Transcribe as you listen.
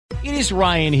It is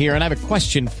Ryan here, and I have a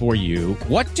question for you.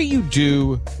 What do you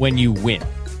do when you win?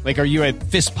 Like, are you a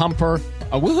fist pumper,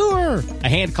 a woohooer, a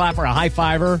hand clapper, a high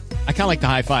fiver? I kind of like the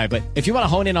high five, but if you want to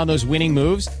hone in on those winning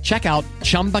moves, check out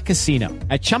Chumba Casino.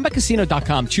 At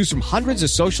ChumbaCasino.com, choose from hundreds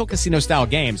of social casino-style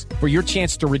games for your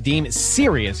chance to redeem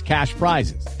serious cash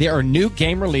prizes. There are new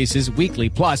game releases weekly,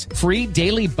 plus free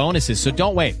daily bonuses. So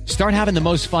don't wait. Start having the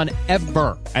most fun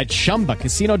ever at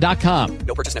ChumbaCasino.com.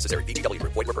 No purchase necessary. VGW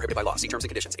Group. Void where prohibited by law. See terms and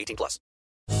conditions. 18+.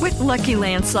 With Lucky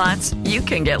Land Slots, you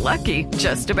can get lucky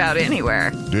just about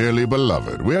anywhere. Dearly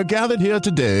beloved, we are gathered here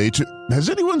today to... Has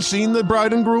anyone seen the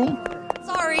bride and groom?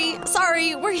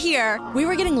 Sorry, we're here. We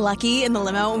were getting lucky in the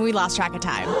limo and we lost track of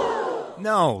time.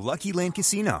 No, Lucky Land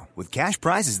Casino, with cash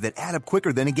prizes that add up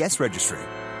quicker than a guest registry.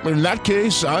 In that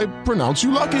case, I pronounce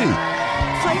you lucky.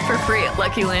 Play for free at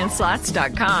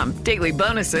LuckyLandSlots.com. Daily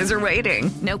bonuses are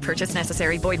waiting. No purchase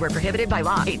necessary. Void where prohibited by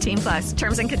law. 18+.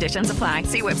 Terms and conditions apply.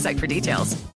 See website for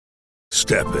details.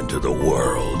 Step into the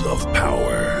world of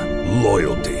power,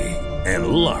 loyalty, and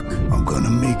luck. I'm gonna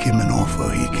make him an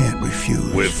offer he can't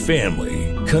refuse. With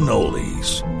family,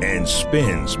 cannolis, and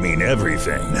spins mean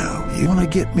everything. Now, you wanna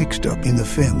get mixed up in the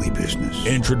family business.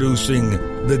 Introducing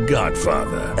The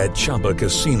Godfather at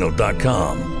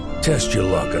ChumbaCasino.com. Test your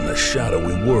luck in the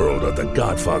shadowy world of The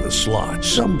Godfather slot.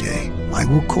 Someday, I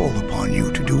will call upon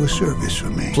you to do a service for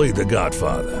me. Play The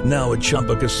Godfather, now at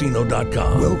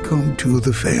ChumbaCasino.com. Welcome to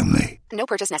the family. No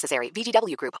purchase necessary.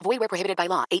 VGW Group. Void where prohibited by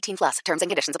law. 18+. Terms and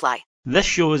conditions apply. This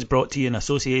show is brought to you in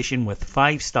association with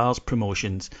 5 Stars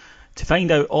Promotions. To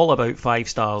find out all about 5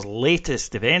 Stars'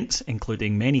 latest events,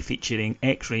 including many featuring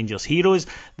ex-Rangers heroes,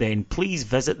 then please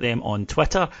visit them on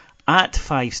Twitter at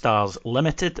 5 Stars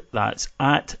Limited, that's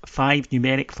at 5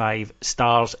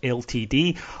 Stars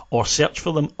Ltd, or search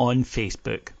for them on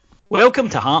Facebook. Welcome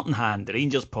to Heart and Hand, the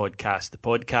Rangers podcast, the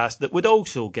podcast that would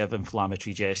also give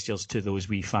inflammatory gestures to those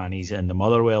wee fannies in the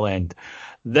Motherwell end.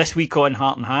 This week on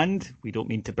Heart and Hand, we don't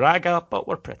mean to brag, but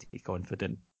we're pretty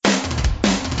confident.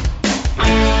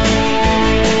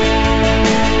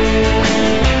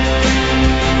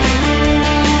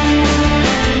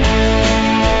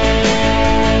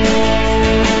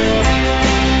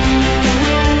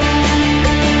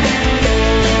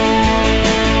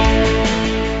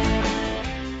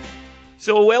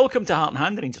 So welcome to Heart and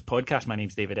Hand, the Rangers podcast. My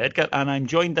name's David Edgar, and I'm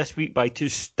joined this week by 2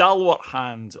 stalwart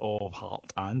hands of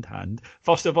Heart and Hand.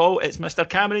 First of all, it's Mr.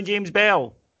 Cameron James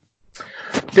Bell.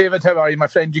 David, how are you, my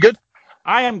friend? You good?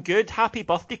 I am good. Happy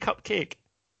birthday, cupcake.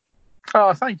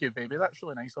 Oh, thank you, baby. That's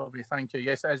really nice of you. Thank you.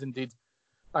 Yes, it is indeed.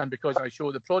 And because I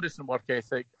show the Protestant work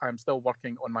ethic, I'm still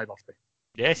working on my birthday.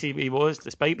 Yes, he was.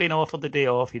 Despite being offered the day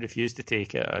off, he refused to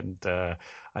take it. And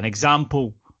an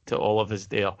example to all of us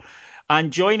there.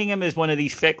 And joining him is one of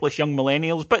these feckless young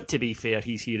millennials, but to be fair,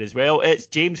 he's here as well. It's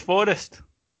James Forrest.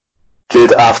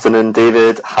 Good afternoon,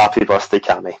 David. Happy birthday,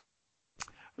 Cammy.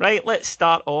 Right, let's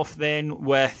start off then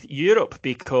with Europe,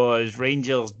 because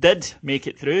Rangers did make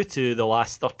it through to the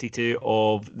last 32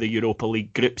 of the Europa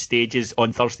League group stages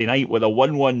on Thursday night with a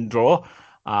 1-1 draw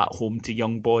at home to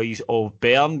Young Boys of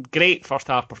Bern. Great first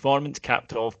half performance,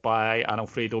 capped off by an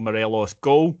Alfredo Morelos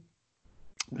goal.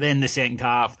 Then the second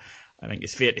half, I think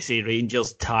it's fair to say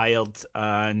Rangers tired,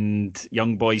 and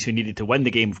Young Boys, who needed to win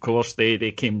the game, of course,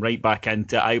 they came right back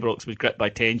into it. Ibrox was gripped by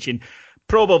tension.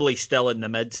 Probably still in the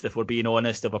midst, if we're being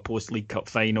honest, of a post-League Cup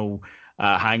final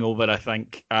hangover, I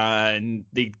think. And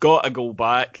they got a goal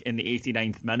back in the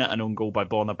 89th minute, an own goal by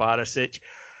Borna Barisic.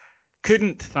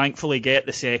 Couldn't, thankfully, get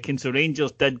the second, so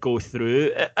Rangers did go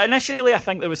through. Initially, I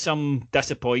think there was some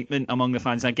disappointment among the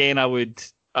fans. Again, I would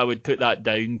put that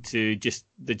down to just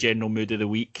the general mood of the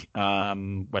week,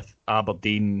 with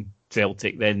Aberdeen,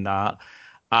 Celtic, then that.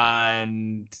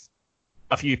 And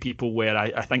a few people were,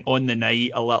 I think, on the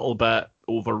night a little bit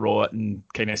overwrought and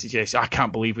kind of suggest, I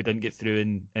can't believe we didn't get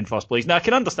through in first place. Now, I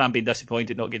can understand being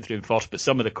disappointed not getting through in first, but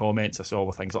some of the comments I saw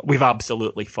were things like, we've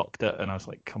absolutely fucked it. And I was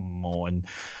like, come on.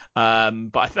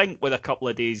 But I think with a couple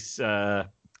of days to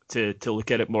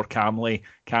look at it more calmly,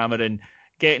 Cameron,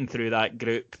 getting through that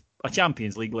group, a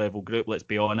Champions League level group, let's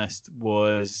be honest,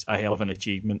 was a hell of an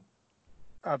achievement.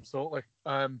 Absolutely.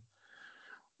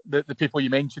 The people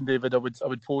you mentioned, David, I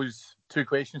would pose 2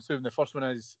 questions to them. The first one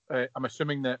is, I'm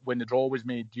assuming that when the draw was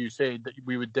made, you said that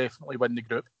we would definitely win the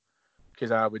group,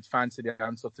 because I would fancy the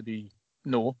answer to be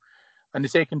no. And the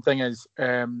second thing is,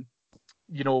 when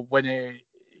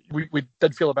we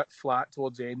did feel a bit flat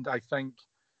towards the end, I think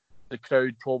the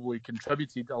crowd probably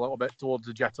contributed a little bit towards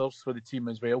the jitters for the team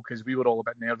as well, because we were all a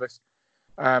bit nervous.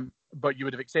 But you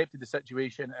would have accepted the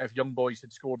situation if Young Boys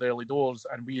had scored early doors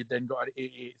and we had then got an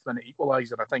 88th minute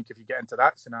equaliser. I think if you get into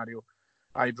that scenario,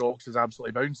 Ibrox is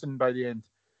absolutely bouncing by the end.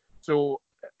 So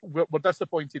we're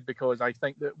disappointed because I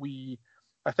think we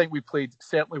played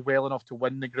certainly well enough to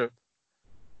win the group,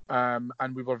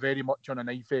 and we were very much on a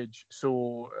knife edge.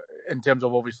 So in terms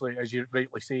of, obviously, as you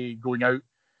rightly say, going out,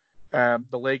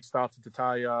 the legs started to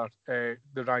tire. The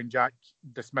Ryan Jack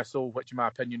dismissal, which in my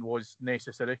opinion was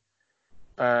necessary,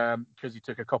 because he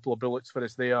took a couple of bullets for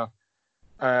us there,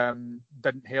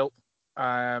 didn't help.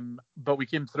 But we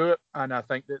came through it, and I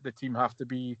think that the team have to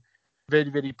be very,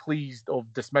 very pleased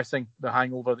of dismissing the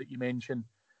hangover that you mentioned,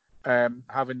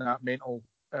 having that mental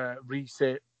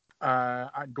reset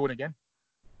and going again.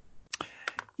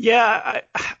 Yeah,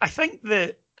 I think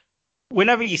that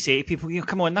whenever you say to people,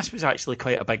 come on, this was actually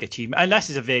quite a big achievement, and this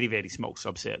is a very, very small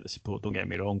subset of the support, don't get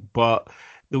me wrong, but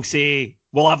they'll say,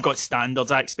 well, I've got standards,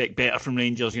 I expect better from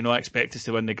Rangers, I expect us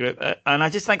to win the group. And I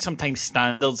just think sometimes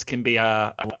standards can be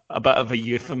a bit of a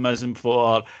euphemism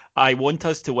for, I want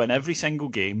us to win every single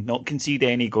game, not concede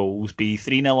any goals, be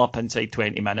 3-0 up inside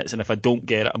 20 minutes, and if I don't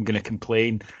get it, I'm going to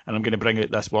complain, and I'm going to bring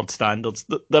out this word standards.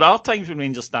 There are times when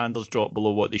Rangers standards drop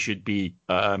below what they should be.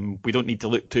 We don't need to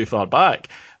look too far back.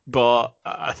 But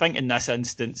I think in this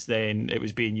instance, then, it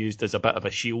was being used as a bit of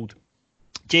a shield.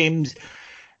 James,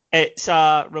 it's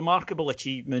a remarkable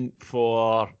achievement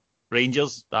for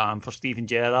Rangers, for Steven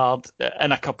Gerrard.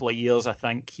 In a couple of years, I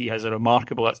think he has a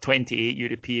remarkable, that's 28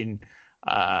 European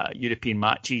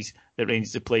matches that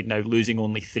Rangers have played now, losing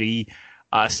only 3.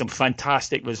 Some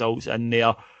fantastic results in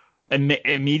there.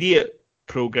 Immediate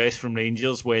progress from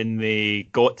Rangers when they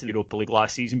got to the Europa League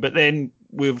last season, but then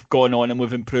we've gone on and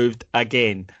we've improved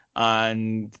again.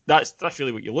 And that's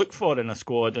really what you look for in a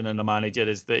squad and in a manager,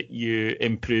 is that you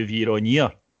improve year on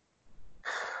year.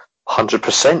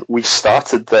 100%. We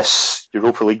started this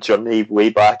Europa League journey way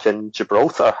back in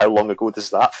Gibraltar. How long ago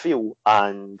does that feel?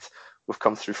 And we've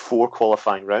come through 4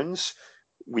 qualifying rounds.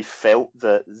 We felt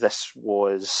that this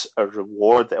was a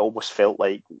reward. It almost felt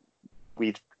like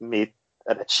we'd made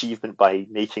an achievement by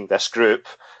making this group,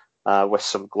 with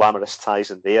some glamorous ties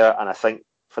in there. And I think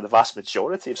for the vast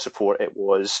majority of support, it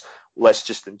was, let's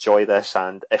just enjoy this,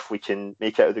 and if we can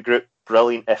make it out of the group,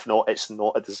 brilliant. If not, it's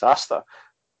not a disaster.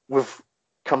 We've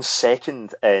come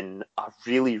second in a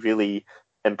really, really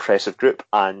impressive group,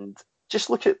 and just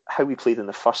look at how we played in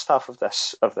the first half of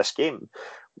this game.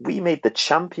 We made the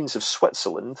champions of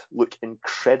Switzerland look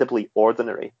incredibly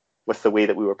ordinary with the way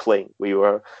that we were playing. We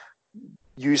were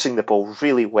using the ball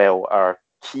really well. Our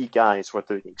key guys were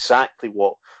doing exactly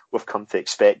what we've come to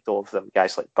expect of them.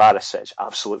 Guys like Barisic,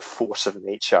 absolute force of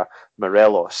nature.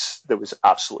 Morelos, there was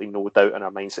absolutely no doubt in our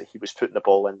minds that he was putting the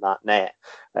ball in that net.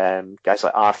 Guys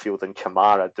like Arfield and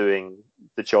Kamara doing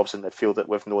the jobs in midfield that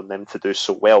we've known them to do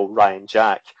so well. Ryan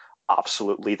Jack,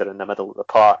 absolute leader in the middle of the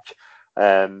park.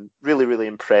 Really, really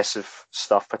impressive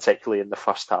stuff, particularly in the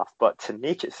first half. But to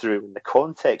make it through in the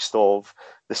context of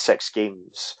the 6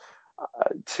 games,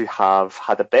 to have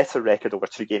had a better record over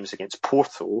 2 games against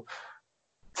Porto,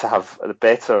 to have a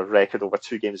better record over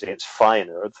 2 games against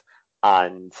Feyenoord,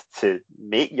 and to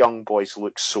make young boys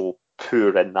look so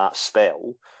poor in that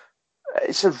spell,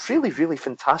 it's a really, really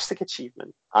fantastic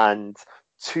achievement. And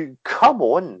to come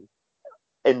on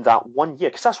in that 1 year,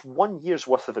 because that's 1 year's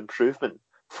worth of improvement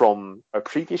from our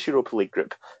previous Europa League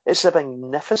group, it's a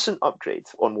magnificent upgrade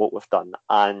on what we've done,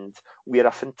 and we are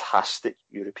a fantastic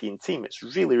European team. It's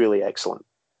really, really excellent.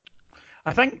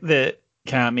 I think that,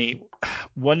 Cammy,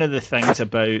 one of the things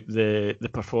about the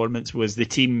performance was the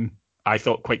team, I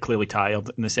thought, quite clearly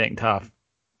tired in the second half.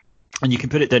 And you can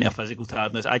put it down to a physical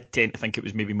tiredness. I tend to think it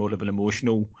was maybe more of an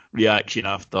emotional reaction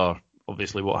after,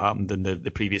 obviously, what happened in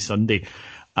the previous Sunday.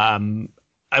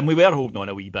 And we were holding on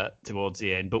a wee bit towards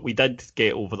the end, but we did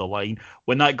get over the line.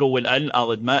 When that goal went in,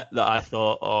 I'll admit that I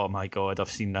thought, oh my God,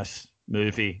 I've seen this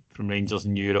movie from Rangers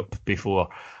in Europe before.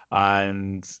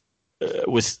 And it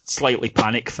was slightly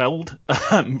panic-filled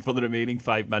for the remaining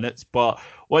 5 minutes. But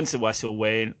once the whistle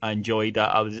went, I enjoyed it.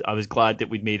 I was glad that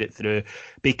we'd made it through.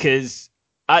 Because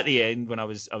at the end, when I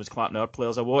was clapping our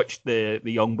players, I watched the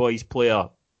young boys player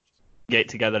get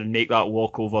together and make that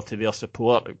walk over to their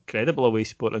support. Incredible away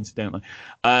support, incidentally.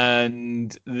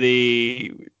 And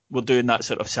they were doing that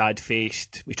sort of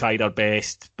sad-faced, we tried our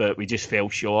best, but we just fell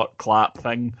short clap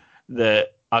thing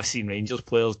that I've seen Rangers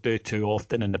players do too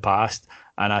often in the past.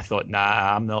 And I thought,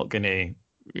 nah, I'm not going to,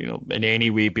 in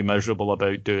any way be miserable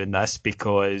about doing this,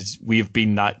 because we've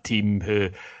been that team who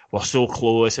were so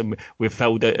close, and we've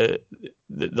filled it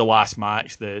the last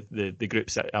match,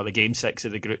 the game 6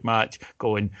 of the group match,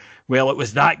 going, well, it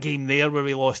was that game there where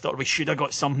we lost, or we should have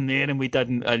got something there and we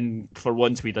didn't. And for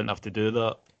once, we didn't have to do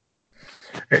that.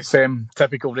 It's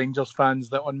typical Rangers fans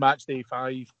that on match day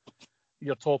 5,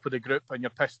 you're top of the group and you're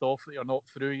pissed off that you're not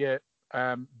through yet,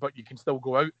 but you can still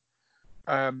go out.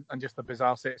 and just a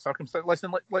bizarre set of circumstances.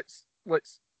 Listen, let's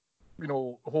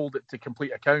hold it to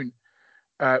complete account.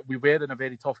 We were in a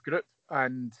very tough group,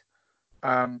 and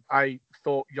I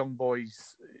thought Young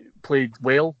Boys played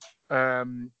well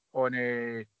on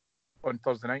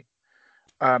Thursday night.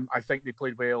 I think they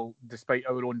played well despite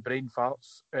our own brain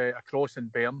farts across in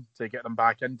Bern to get them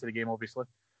back into the game, obviously.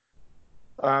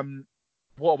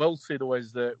 What I will say, though,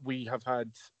 is that we have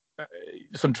had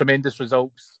some tremendous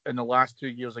results in the last 2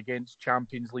 years against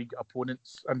Champions League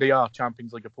opponents, and they are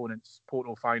Champions League opponents.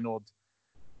 Porto, Feyenoord,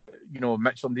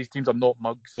 Mitchell. These teams are not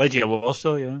mugs. Legia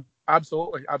Warsaw, yeah.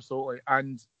 Absolutely.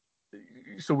 And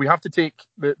so we have to take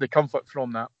the comfort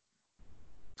from that.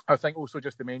 I think also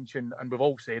just to mention, and we've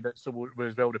all said it, so we're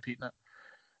as well repeating it,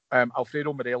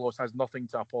 Alfredo Morelos has nothing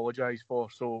to apologise for.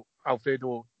 So,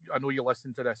 Alfredo, I know you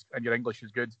listen to this and your English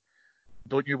is good.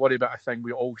 Don't you worry about a thing.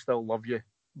 We all still love you.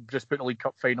 Just put the League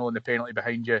Cup final and the penalty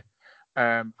behind you.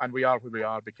 And we are who we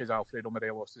are because Alfredo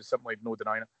Morelos is simply no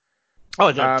denying it.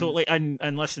 Oh, totally.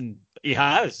 And listen, he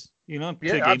has, 2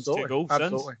 games, 2 goals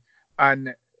absolutely. Since.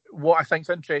 And what I think's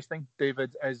interesting,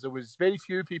 David, is there was very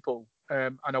few people,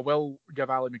 and I will give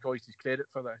Ali McCoy his credit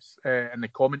for this in the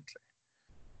commentary,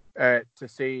 to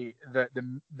say that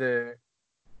the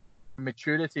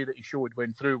maturity that he showed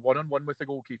when through one-on-one with the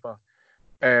goalkeeper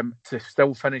to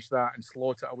still finish that and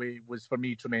slot it away was, for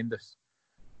me, tremendous.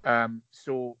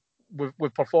 So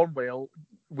we've performed well.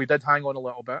 We did hang on a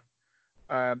little bit,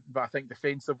 but I think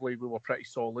defensively we were pretty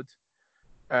solid.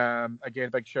 Again,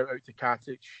 big shout out to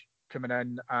Katic coming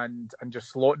in and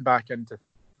just slotting back into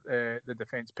the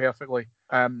defence perfectly.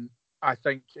 I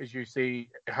think, as you say,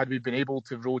 had we been able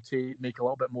to rotate, make a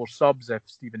little bit more subs, if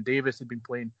Stephen Davis had been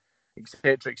playing,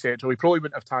 etc., we probably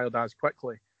wouldn't have tired as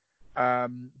quickly.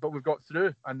 But we've got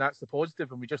through, and that's the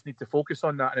positive, and we just need to focus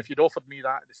on that. And if you'd offered me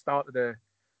that at the start of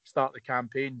the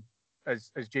campaign,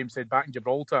 as James said, back in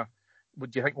Gibraltar,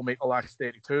 would you think we'll make the last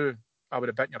 32? I would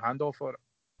have bitten your hand off for it.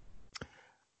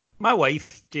 My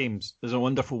wife, James, is a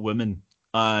wonderful woman,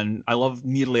 and I love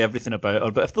nearly everything about her.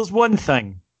 But if there's one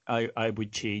thing I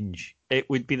would change, it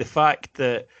would be the fact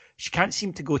that she can't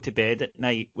seem to go to bed at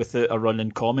night without a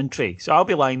running commentary. So I'll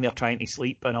be lying there trying to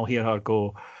sleep, and I'll hear her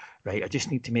go, right, I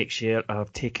just need to make sure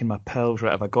I've taken my pills.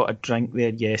 Right, have I got a drink there?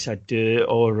 Yes, I do.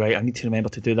 All right, I need to remember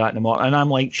to do that in the morning. And I'm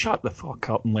like, shut the fuck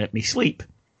up and let me sleep.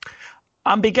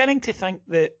 I'm beginning to think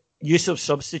that use of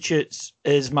substitutes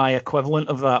is my equivalent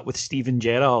of that with Steven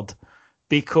Gerrard,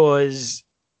 because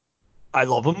I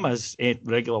love him, as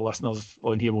regular listeners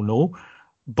on here will know,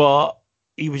 but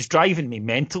he was driving me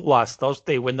mental last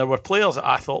Thursday when there were players that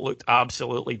I thought looked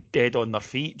absolutely dead on their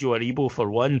feet, Joe Aribo for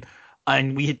one,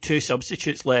 and we had 2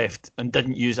 substitutes left and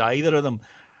didn't use either of them.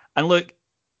 And look,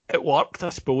 it worked, I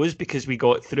suppose, because we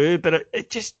got through, but it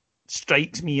just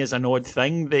strikes me as an odd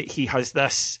thing that he has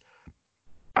this...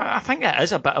 I think it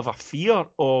is a bit of a fear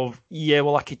of,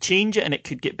 I could change it and it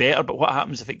could get better, but what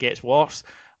happens if it gets worse?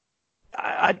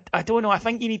 I don't know. I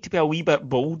think you need to be a wee bit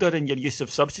bolder in your use of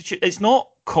substitute. It's not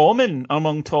common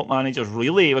among top managers,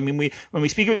 really. I mean, when we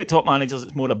speak about top managers,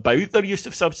 it's more about their use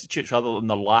of substitutes rather than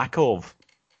their lack of.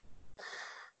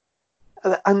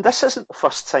 And this isn't the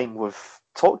first time we've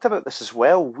talked about this as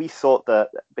well. We thought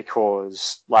that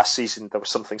because last season there was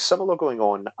something similar going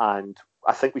on, and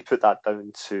I think we put that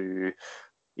down to...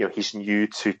 he's new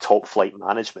to top flight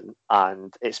management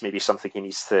and it's maybe something he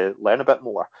needs to learn a bit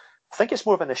more. I think it's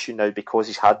more of an issue now because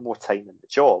he's had more time in the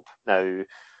job. Now,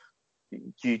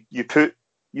 you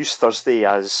use Thursday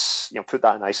as, put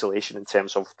that in isolation in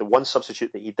terms of the one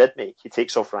substitute that he did make. He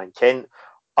takes off Ryan Kent.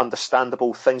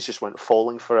 Understandable, things just weren't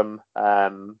falling for him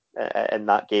in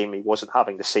that game. He wasn't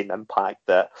having the same impact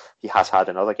that he has had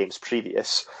in other games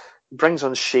previous. Brings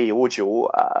on Shea Ojo,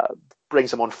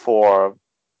 brings him on for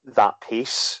that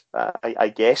pace, I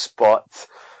guess, but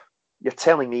you're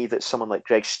telling me that someone like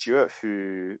Greg Stewart,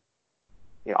 who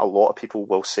a lot of people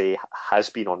will say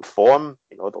has been on form,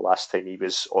 the last time he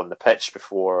was on the pitch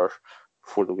before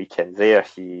the weekend there,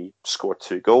 he scored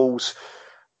 2 goals.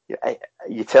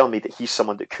 You're telling me that he's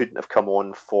someone that couldn't have come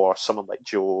on for someone like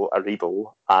Joe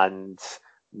Aribo and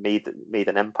made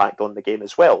an impact on the game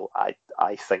as well?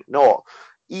 I think not.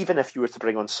 Even if you were to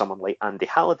bring on someone like Andy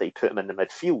Halliday, put him in the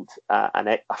midfield, and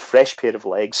a fresh pair of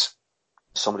legs,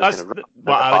 someone who can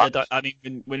run. I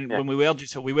mean, when we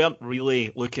weren't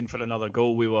really looking for another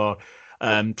goal. We were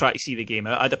trying to see the game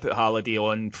out. I'd have put Halliday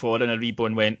on for an Aribo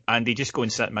and went, Andy, just go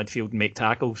and sit in midfield and make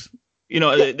tackles.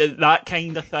 That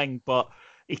kind of thing. But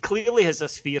he clearly has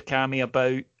this fear, Cammy,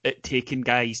 about it taking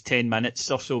guys 10 minutes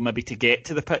or so maybe to get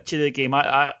to the pitch of the game.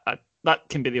 That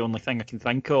can be the only thing I can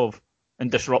think of,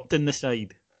 and disrupting the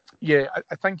side. Yeah,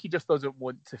 I think he just doesn't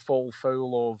want to fall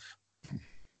foul of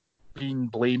been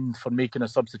blamed for making a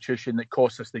substitution that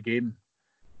cost us the game.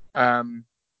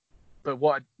 But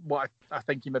what I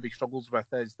think he maybe struggles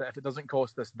with is that if it doesn't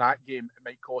cost us that game, it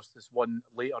might cost us one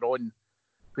later on,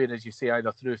 where, as you say,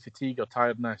 either through fatigue or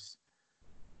tiredness,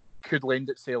 could lend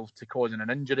itself to causing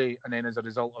an injury, and then as a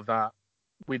result of that,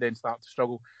 we then start to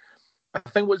struggle. I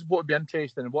think what would be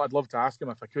interesting, and what I'd love to ask him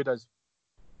if I could, is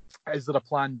there a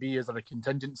plan B? Is there a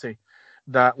contingency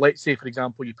that, let's say, for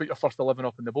example, you put your first 11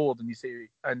 up on the board and you say,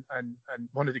 and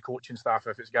one of the coaching staff,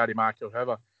 if it's Gary Mackey or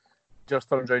whoever, just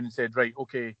turns around and said, right,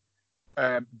 okay,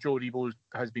 Joe Rebo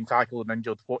has been tackled and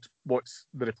injured. What's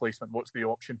the replacement? What's the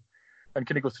option? And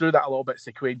can you go through that a little bit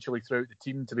sequentially throughout the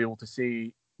team to be able to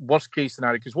say worst case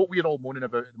scenario? Because what we're all moaning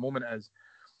about at the moment is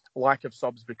lack of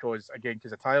subs because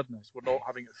of tiredness. We're not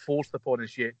having it forced upon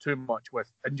us yet too much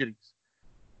with injuries.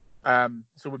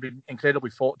 So we've been incredibly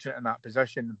fortunate in that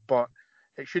position, but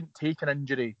it shouldn't take an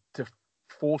injury to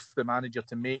force the manager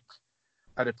to make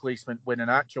a replacement when in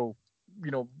actual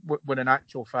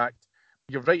fact,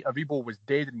 you're right, Aribo was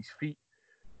dead in his feet.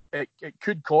 It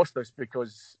could cost us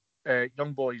because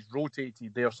young boys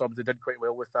rotated their subs. They did quite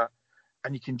well with that.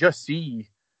 And you can just see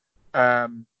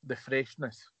the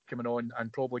freshness coming on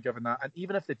and probably giving that. And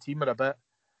even if the team are a bit,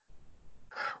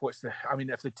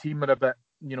 if the team are a bit,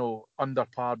 under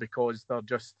par because they're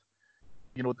just,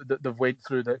 they've went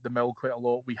through the mill quite a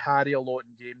lot. We harry a lot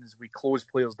in games. We close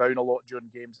players down a lot during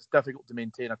games. It's difficult to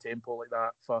maintain a tempo like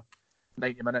that for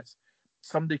 90 minutes.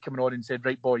 Somebody coming on and said,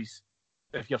 right, boys,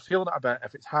 if you're feeling it a bit,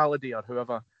 if it's Halliday or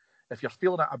whoever, if you're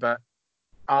feeling it a bit,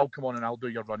 I'll come on and I'll do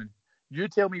your running. You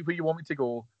tell me where you want me to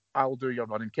go, I'll do your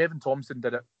running. Kevin Thompson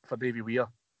did it for Davy Weir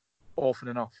often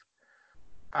enough.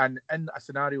 And in a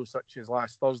scenario such as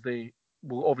last Thursday,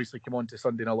 we'll obviously come on to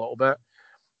Sunday in a little bit.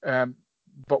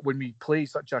 But when we play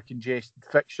such a congested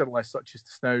fixture list such as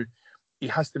this now, he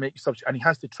has to make substitutions and he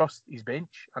has to trust his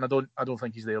bench. And I don't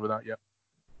think he's there with that yet.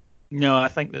 No, I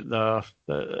think that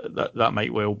that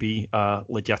might well be a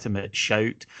legitimate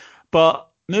shout. But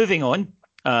moving on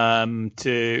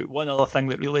to one other thing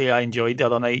that really I enjoyed the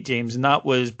other night, James, and that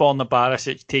was Borna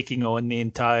Barisic taking on the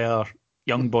entire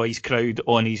young boys crowd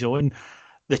on his own.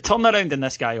 The turnaround in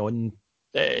this guy on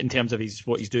in terms of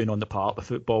what he's doing on the part of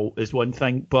football is one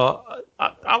thing, but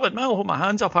I'll admit, I'll hold my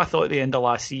hands up. I thought at the end of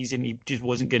last season he just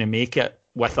wasn't going to make it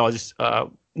with us.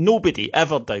 Nobody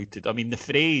ever doubted. I mean, the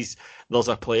phrase "there's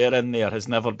a player in there" has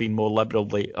never been more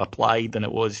liberally applied than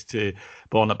it was to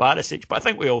Borna Barisic. But I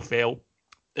think we all felt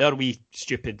our wee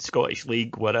stupid Scottish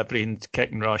League where everything's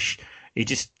kick and rush. He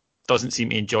just doesn't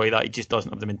seem to enjoy that. He just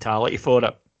doesn't have the mentality for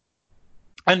it.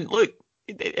 And look,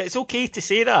 it's okay to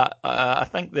say that. I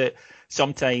think that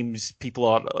sometimes people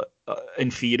are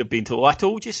in fear of being told, "I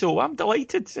told you so." I'm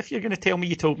delighted if you're going to tell me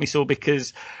you told me so,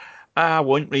 because I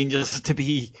want Rangers to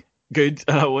be good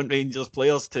and I want Rangers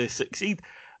players to succeed.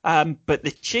 But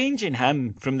the change in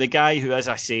him from the guy who, as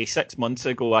I say, 6 months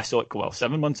ago,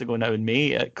 7 months ago now in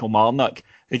May at Kilmarnock,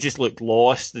 who just looked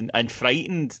lost and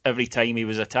frightened every time he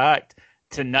was attacked,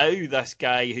 to now this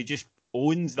guy who just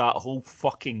owns that whole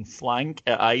fucking flank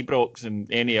at Ibrox in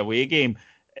any away game,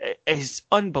 is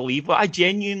unbelievable. I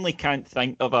genuinely can't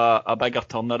think of a bigger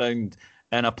turnaround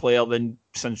in a player than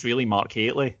since really Mark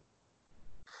Hateley.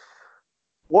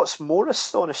 What's more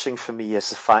astonishing for me is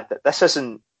the fact that this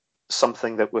isn't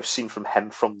something that we've seen from him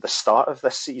from the start of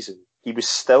this season. He was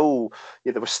still,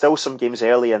 there were still some games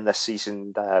early in this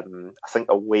season, I think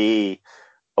away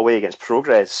against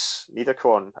Progress,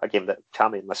 Niederkorn, a game that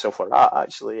Cammy and myself were at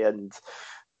actually, and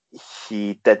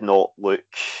he did not look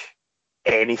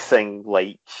anything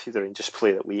like the Rangers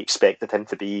player that we expected him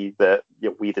to be, that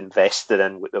we'd invested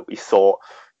in, that we thought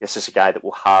this is a guy that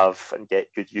we'll have and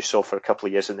get good use of for a couple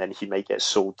of years, and then he might get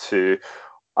sold to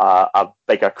a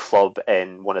bigger club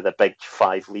in one of the big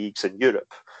 5 leagues in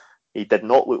Europe. He did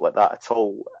not look like that at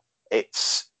all.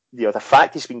 It's the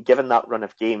fact he's been given that run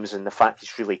of games and the fact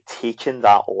he's really taken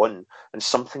that on, and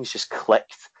something's just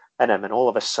clicked in him, and all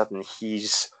of a sudden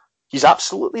he's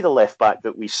absolutely the left back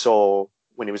that we saw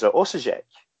when he was at Osijek,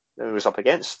 when he was up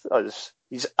against us.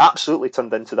 He's absolutely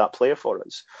turned into that player for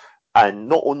us. And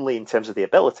not only in terms of the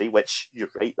ability, which you're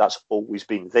right, that's always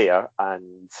been there.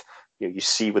 And you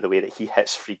see with the way that he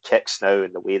hits free kicks now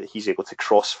and the way that he's able to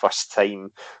cross first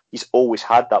time, he's always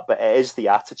had that. But it is the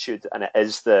attitude and it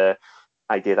is the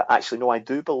idea that actually, no, I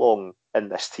do belong in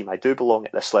this team. I do belong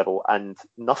at this level and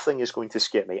nothing is going to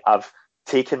scare me. I've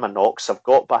taken my knocks. I've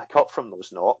got back up from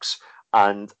those knocks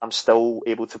and I'm still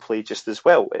able to play just as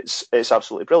well. It's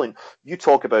absolutely brilliant. You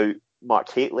talk about Mark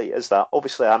Hateley as that.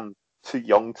 Obviously, I'm too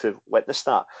young to witness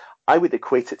that. I would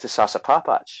equate it to Sasa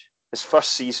Papac. His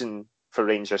first season for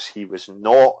Rangers. He was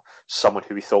not someone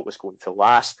who we thought was going to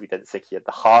last. We didn't think he had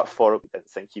the heart for it. We didn't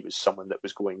think he was someone that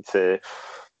was going to,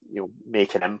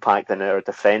 make an impact in our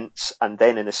defence. And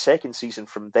then in the second season,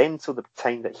 from then till the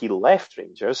time that he left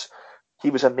Rangers,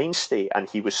 he was a mainstay, and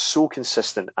he was so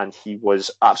consistent, and he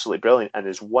was absolutely brilliant,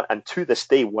 and to this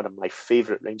day one of my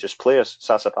favourite Rangers players,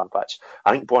 Sasa Pampac.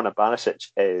 I think Borna Banisic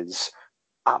is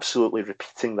absolutely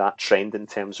repeating that trend in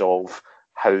terms of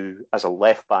how, as a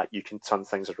left back, you can turn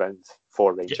things around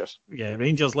for Rangers. Yeah,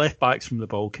 Rangers left backs from the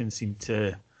Balkans seem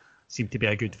to be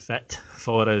a good fit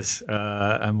for us,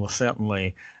 and we're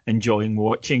certainly enjoying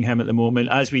watching him at the moment,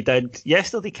 as we did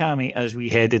yesterday, Cammy, as we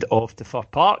headed off to Fir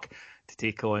Park to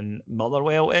take on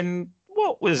Motherwell in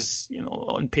what was,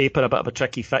 on paper a bit of a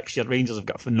tricky fixture. Rangers have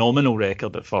got a phenomenal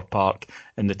record at Fir Park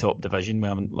in the top division. We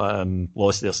haven't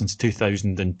lost there since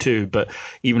 2002, but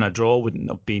even a draw wouldn't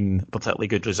have been a particularly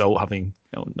good result, having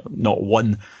not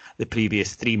won the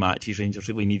previous 3 matches. Rangers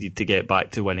really needed to get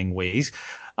back to winning ways.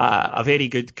 A very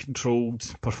good controlled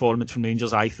performance from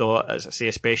Rangers, I thought, as I say,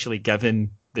 especially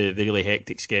given the really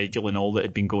hectic schedule and all that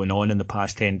had been going on in the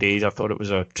past 10 days. I thought it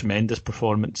was a tremendous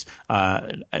performance,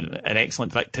 an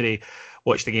excellent victory.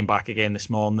 Watched the game back again this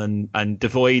morning, and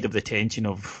devoid of the tension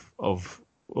of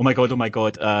oh my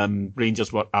God,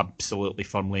 Rangers were absolutely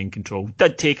firmly in control.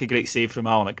 Did take a great save from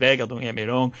Alan McGregor, don't get me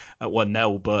wrong, at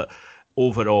 1-0, but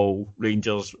overall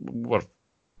Rangers were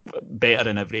better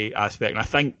in every aspect. And I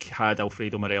think had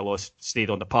Alfredo Morelos stayed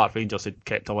on the park, Rangers had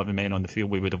kept 11 men on the field,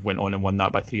 we would have went on and won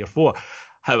that by 3 or 4.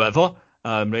 However,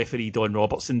 referee Don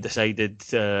Robertson decided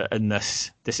in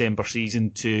this December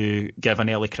season to give an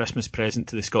early Christmas present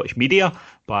to the Scottish media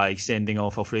by sending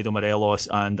off Alfredo Morelos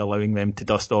and allowing them to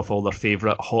dust off all their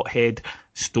favourite hothead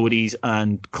stories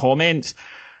and comments.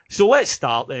 So let's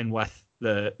start then with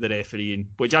the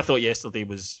refereeing, which I thought yesterday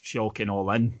was shocking all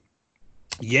in.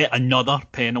 Yet another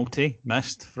penalty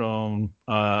missed from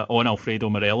on Alfredo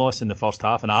Morelos in the first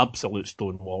half, an absolute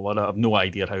stonewaller. I have no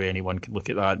idea how anyone could look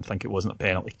at that and think it wasn't a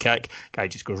penalty kick. Guy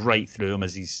just goes right through him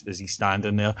as he's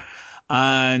standing there,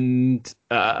 and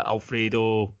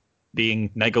Alfredo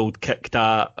being niggled, kicked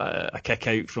at, a kick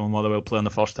out from a Motherwell player in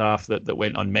the first half that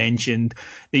went unmentioned.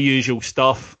 The usual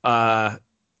stuff.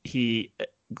 He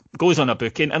goes on a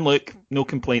booking, and look, no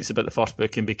complaints about the first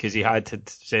booking because he had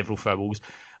several fouls.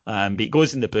 But he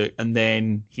goes in the book, and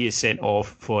then he is sent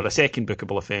off for a second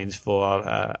bookable offence for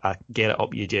a get it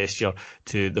up you gesture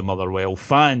to the Motherwell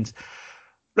fans.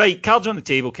 Right, cards on the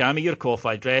table, Cammy, you're a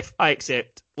qualified ref. I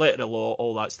accept, letter of law,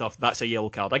 all that stuff. That's a yellow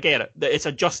card. I get it. It's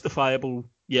a justifiable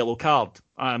yellow card.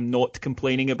 I'm not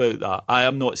complaining about that. I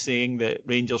am not saying that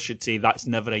Rangers should say that's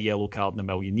never a yellow card in a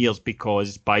million years,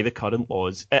 because by the current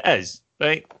laws, it is.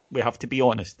 Right? We have to be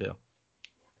honest there.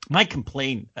 My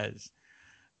complaint is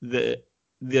that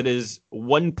there is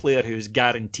one player who is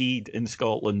guaranteed in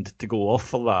Scotland to go off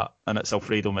for that, and it's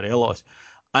Alfredo Morelos.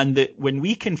 And that when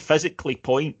we can physically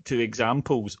point to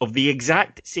examples of the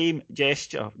exact same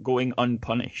gesture going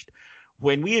unpunished,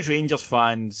 when we as Rangers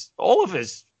fans, all of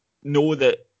us know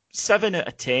that 7 out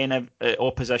of 10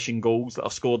 opposition goals that are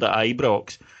scored at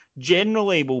Ibrox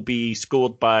generally will be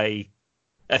scored by,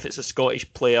 if it's a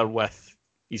Scottish player with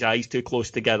his eyes too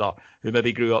close together, who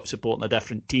maybe grew up supporting a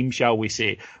different team, shall we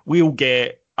say, we'll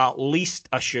get at least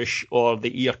a shush or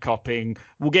the ear cupping.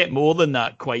 We'll get more than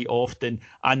that quite often.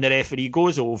 And the referee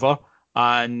goes over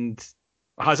and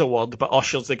has a word, but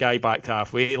ushers the guy back to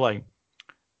halfway line.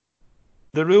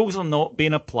 The rules are not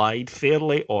being applied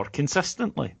fairly or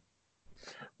consistently.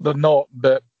 They're not,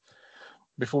 but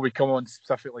before we come on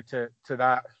specifically to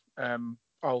that,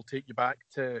 I'll take you back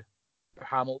to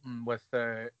Hamilton with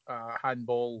a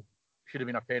handball, should have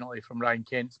been a penalty from Ryan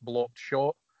Kent's blocked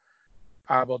shot.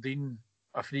 Aberdeen,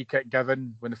 a free kick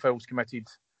given when the foul's committed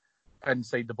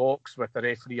inside the box with the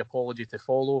referee apology to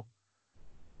follow.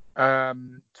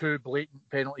 2 blatant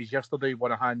penalties yesterday,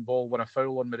 one a handball, one a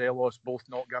foul on Morelos, both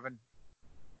not given.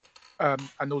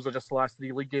 And those are just the last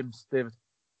 3 league games, David.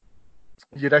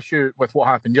 Your issue with what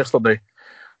happened yesterday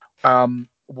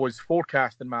was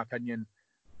forecast, in my opinion,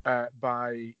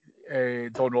 by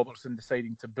Don Robertson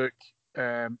deciding to book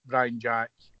Ryan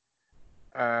Jack,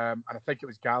 and I think it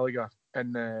was Gallagher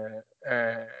in the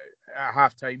at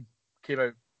half time, came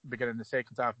out beginning the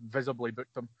second half, visibly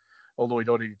booked him, although he'd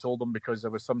already told them because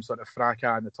there was some sort of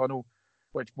fracas in the tunnel,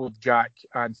 which both Jack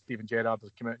and Steven Gerrard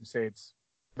have come out and said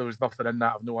there was nothing in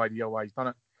that. I've no idea why he's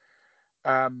done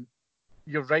it.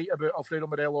 You're right about Alfredo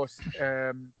Morelos.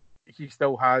 He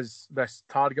still has this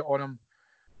target on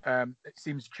him. It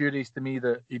seems curious to me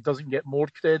that he doesn't get more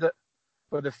credit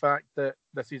for the fact that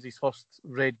this is his first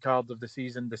red card of the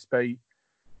season, despite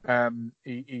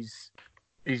he's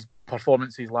his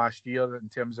performances last year in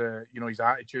terms of his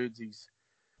attitudes, his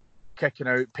kicking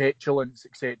out, petulance,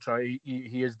 etc.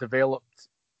 He has developed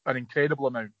an incredible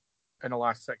amount in the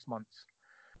last 6 months.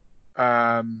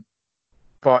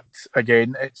 But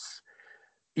again, it's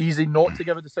easy not to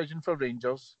give a decision for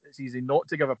Rangers. It's easy not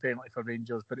to give a penalty for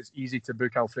Rangers, but it's easy to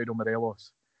book Alfredo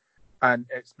Morelos. And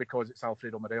it's because it's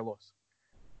Alfredo Morelos.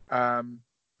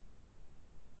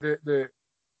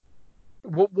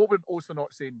 What we're also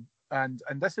not saying, and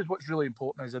this is what's really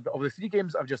important, is that of the 3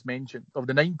 games I've just mentioned, of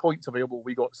the 9 points available,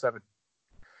 we got 7.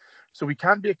 So we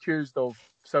can't be accused of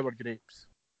sour grapes.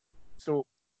 So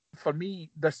for me,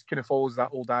 this kind of follows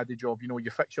that old adage of,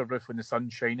 you fix your roof when the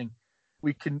sun's shining.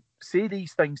 We can say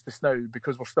these things to now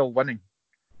because we're still winning.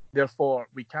 Therefore,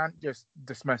 we can't just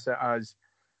dismiss it as,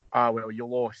 well, you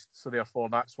lost, so therefore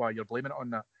that's why you're blaming it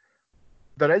on that.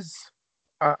 There is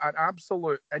an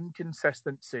absolute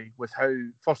inconsistency with how,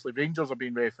 firstly, Rangers are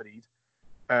being refereed,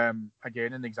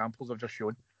 again, in the examples I've just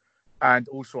shown, and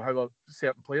also how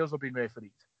certain players are being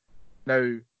refereed.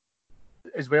 Now,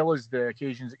 as well as the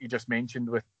occasions that you just mentioned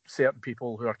with certain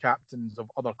people who are captains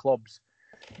of other clubs,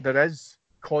 there is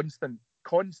constant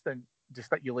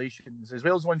gesticulations, as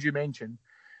well as ones you mentioned.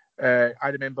 I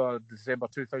remember the December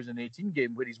 2018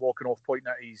 game where he's walking off pointing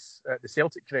at the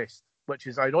Celtic crest, which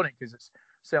is ironic because it's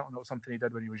certainly not something he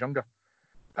did when he was younger.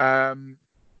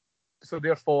 So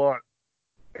therefore,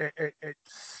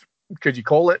 it's, could you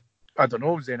call it, I don't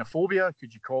know, xenophobia?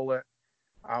 Could you call it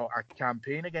a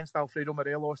campaign against Alfredo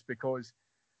Morelos? Because,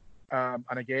 and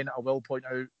again, I will point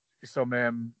out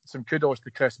some kudos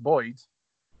to Chris Boyd,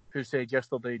 who said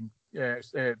yesterday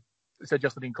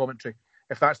in commentary,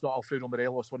 if that's not Alfredo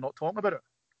Morelos, we're not talking about it.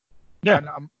 Yeah,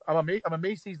 and I'm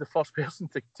amazed he's the first person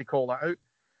to call that out.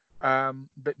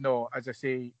 But no, as I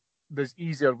say, there's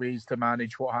easier ways to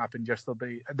manage what happened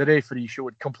yesterday. The referee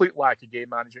showed complete lack of game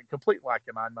management, complete lack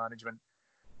of man management.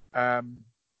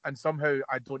 And somehow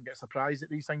I don't get surprised at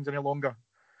these things any longer.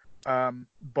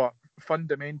 But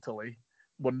fundamentally,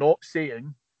 we're not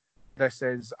saying this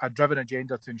is a driven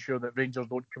agenda to ensure that Rangers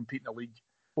don't compete in the league.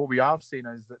 What we are saying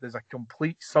is that there's a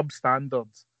complete substandard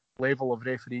level of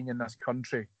refereeing in this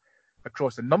country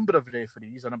across a number of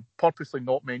referees, and I'm purposely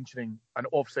not mentioning an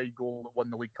offside goal that won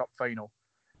the League Cup final,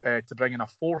 to bring in a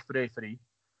 4th referee.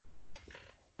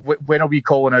 When are we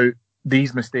calling out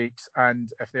these mistakes?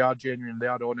 And if they are genuine, they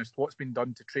are honest, what's been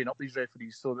done to train up these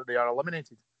referees so that they are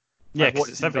eliminated? Yeah, because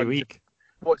it's every week.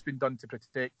 What's been done to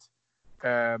protect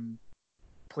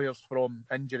players from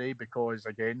injury? Because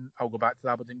again, I'll go back to the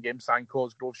Aberdeen game. Sam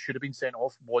Cosgrove should have been sent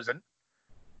off, wasn't.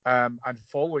 And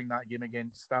following that game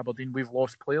against Aberdeen, we've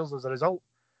lost players as a result.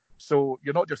 So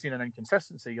you're not just seeing an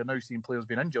inconsistency, you're now seeing players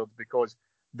being injured because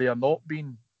they are not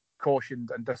being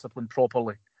cautioned and disciplined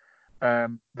properly.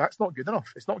 That's not good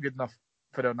enough. It's not good enough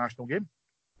for our national game.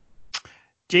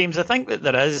 James, I think that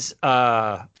there is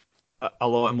a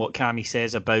lot in what Cammy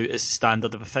says about its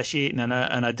standard of officiating, and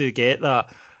I do get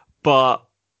that. But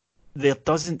there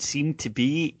doesn't seem to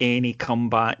be any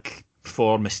comeback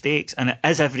for mistakes, and it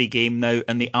is every game now,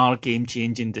 and they are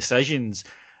game-changing decisions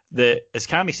that, as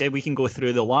Cammy said, we can go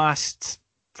through the last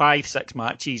 5-6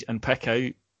 matches and pick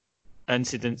out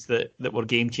incidents that were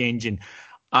game-changing.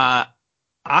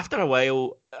 After a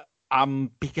while,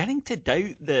 I'm beginning to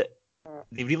doubt that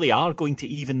they really are going to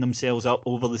even themselves up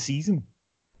over the season.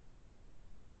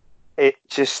 It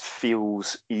just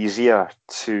feels easier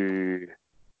to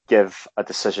give a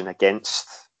decision against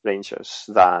Rangers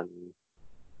than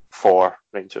for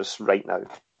Rangers right now.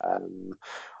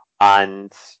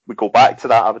 And we go back to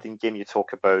that Aberdeen game. You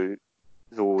talk about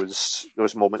those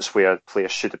moments where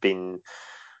players should have been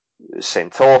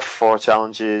sent off for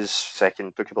challenges,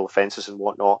 second bookable offences and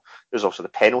whatnot. There's also the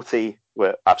penalty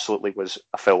where absolutely was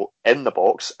a foul in the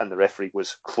box and the referee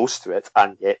was close to it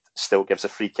and yet still gives a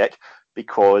free kick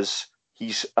because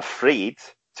he's afraid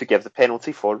to give the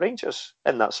penalty for Rangers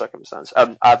in that circumstance.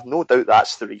 I've no doubt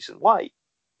that's the reason why.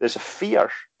 There's a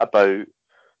fear about...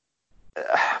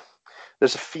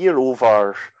 there's a fear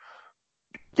over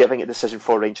giving a decision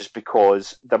for Rangers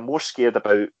because they're more scared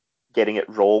about getting it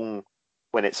wrong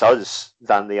when it's us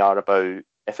than they are about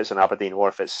if it's an Aberdeen or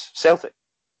if it's Celtic.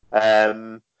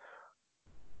 I'm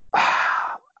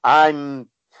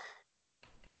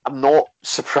not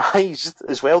surprised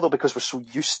as well though because we're so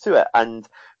used to it, and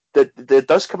there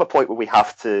does come a point where we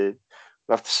have to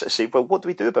say, well, what do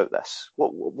we do about this?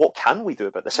 What can we do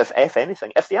about this, if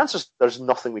anything? If the answer is there's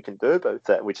nothing we can do about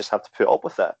it, we just have to put up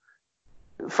with it.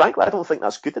 Frankly, I don't think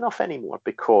that's good enough anymore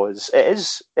because it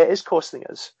is costing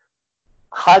us.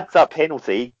 Had that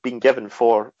penalty been given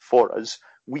for us,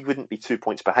 we wouldn't be 2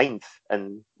 points behind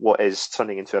in what is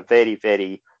turning into a very,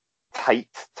 very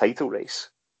tight title race.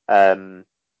 And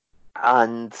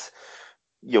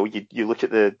you look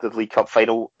at the League Cup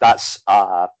final. That's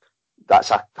a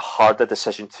harder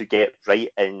decision to get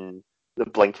right in the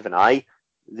blink of an eye.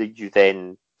 You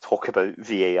then talk about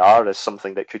VAR as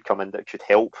something that could come in that could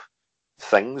help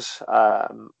things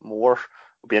more.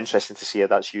 It'll be interesting to see how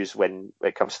that's used when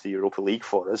it comes to the Europa League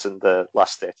for us in the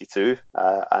last 32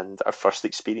 and our first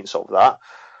experience of that.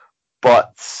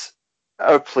 But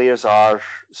our players are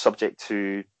subject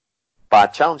to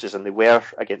bad challenges, and they were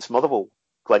against Motherwell.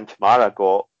 Glenn Kamara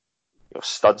got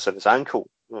studs in his ankle,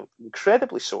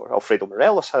 incredibly sore. Alfredo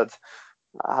Morelos had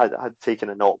taken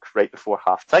a knock right before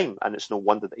half-time, and it's no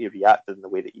wonder that he reacted in the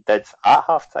way that he did at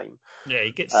half-time. Yeah,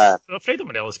 Alfredo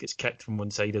Morelos gets kicked from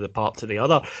one side of the park to the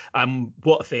other.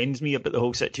 What offends me about the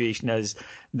whole situation is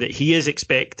that he is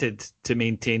expected to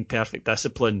maintain perfect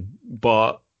discipline,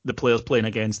 but the players playing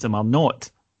against him are not,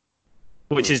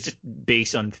 which is just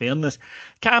base unfairness.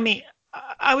 Cammy,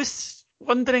 I was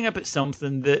wondering about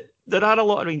something, that there are a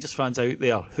lot of Rangers fans out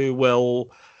there who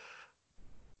will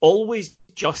always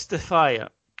justify it,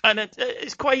 and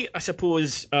it's quite, I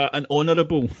suppose, an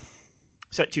honourable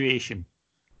situation,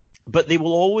 but they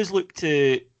will always look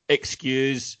to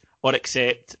excuse or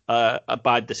accept a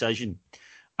bad decision.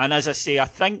 And as I say, I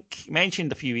think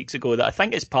mentioned a few weeks ago that I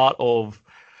think it's part of,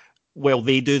 well,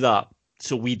 they do that,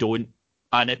 so we don't,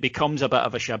 and it becomes a bit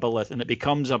of a shibboleth, and it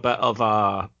becomes a bit of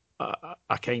a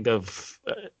kind of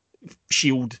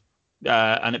shield,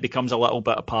 and it becomes a little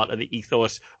bit a part of the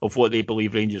ethos of what they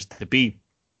believe Rangers to be.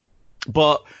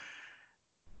 But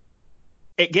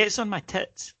it gets on my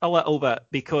tits a little bit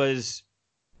because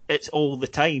it's all the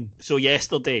time. So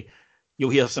yesterday,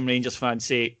 you'll hear some Rangers fans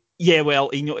say, yeah,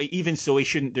 well, even so, he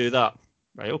shouldn't do that.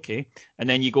 Right, okay. And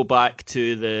then you go back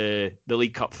to the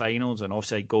League Cup finals, an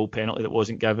offside goal, penalty that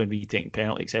wasn't given, retaking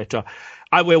penalty, etc.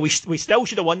 We still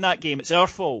should have won that game. It's our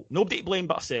fault. Nobody to blame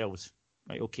but ourselves.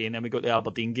 Right, okay. And then we got the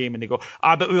Aberdeen game and they go,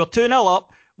 but we were 2-0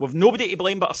 up with nobody to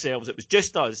blame but ourselves. It was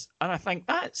just us. And I think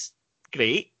that's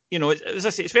great. As I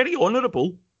say, it's very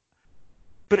honourable,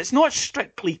 but it's not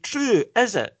strictly true,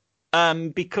 is it?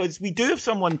 Because we do have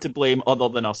someone to blame other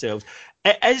than ourselves.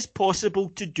 It is possible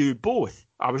to do both.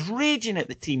 I was raging at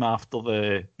the team after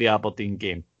the Aberdeen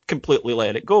game. Completely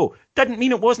let it go. Didn't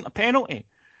mean it wasn't a penalty.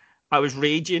 I was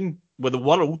raging with the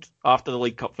world after the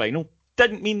League Cup final.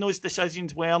 Didn't mean those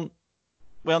decisions weren't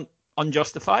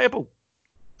unjustifiable.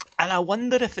 And I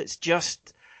wonder if it's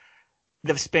just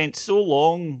they've spent so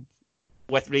long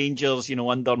with Rangers,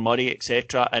 under Murray,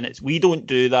 etc., and it's we don't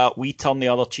do that, we turn the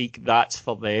other cheek, that's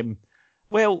for them.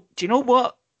 Well, do you know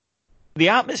what? The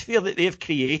atmosphere that they've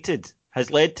created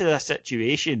has led to this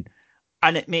situation,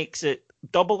 and it makes it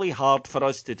doubly hard for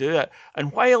us to do it.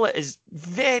 And while it is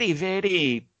very,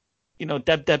 very,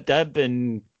 dib,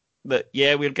 and that,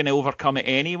 yeah, we're going to overcome it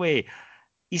anyway,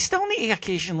 you still need to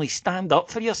occasionally stand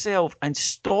up for yourself and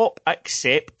stop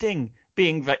accepting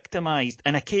being victimised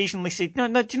and occasionally say, no,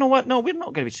 do you know what? No, we're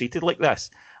not going to be treated like this.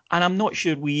 And I'm not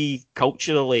sure we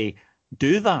culturally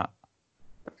do that.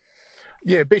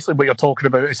 Yeah, basically what you're talking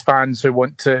about is fans who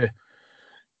want to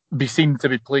be seen to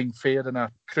be playing fair in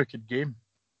a crooked game.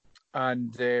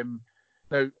 And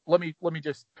now, let me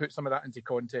just put some of that into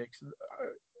context.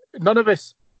 None of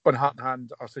us, on Heart and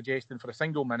Hand, are suggesting for a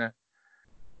single minute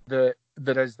that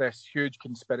there is this huge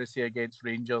conspiracy against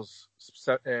Rangers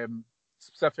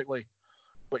specifically,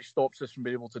 which stops us from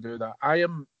being able to do that. I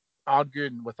am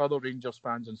arguing with other Rangers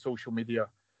fans on social media.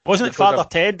 Wasn't it Father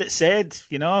Ted that said,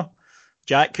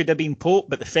 Jack could have been Pope,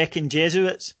 but the feckin'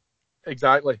 Jesuits?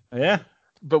 Exactly. Yeah.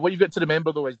 But what you've got to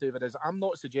remember, though, David, is I'm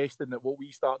not suggesting that what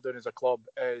we start doing as a club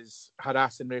is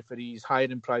harassing referees,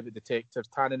 hiring private detectives,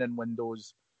 tanning in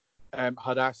windows,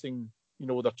 harassing,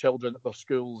 their children at their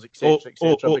schools, etc.,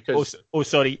 etc.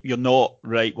 Sorry, you're not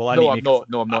right. Well, I'm not.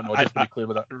 Just to be clear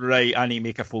with that. Right, I need to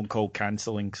make a phone call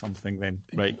cancelling something then.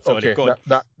 Right, sorry. Okay, go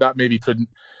on. That may be prudent.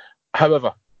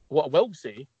 However, what I will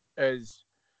say is,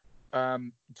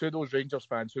 to those Rangers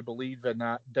fans who believe in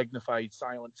that dignified,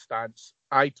 silent stance,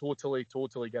 I totally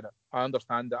get it. I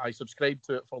understand that. I subscribed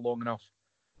to it for long enough.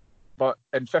 But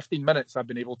in 15 minutes, I've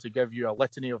been able to give you a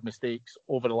litany of mistakes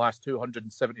over the last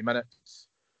 270 minutes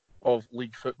of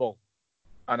league football.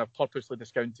 And I've purposely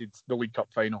discounted the League Cup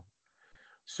final.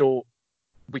 So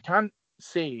we can't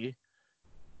say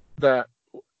that...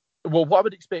 Well, what I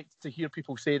would expect to hear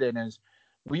people say then is,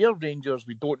 we are Rangers,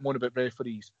 we don't moan about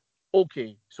referees.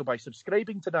 Okay, so by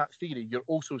subscribing to that theory, you're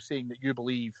also saying that you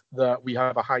believe that we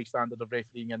have a high standard of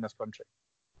refereeing in this country.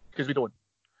 Because we don't.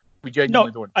 We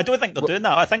genuinely don't. I don't think they're doing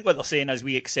that. I think what they're saying is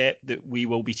we accept that we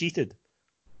will be cheated.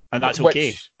 And that's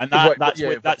okay. And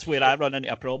that's where I run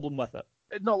into a problem with it.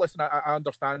 No, listen, I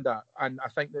understand that, and I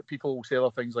think that people will say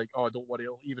other things like, "Oh, don't worry,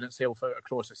 it'll even itself out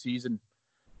across the season."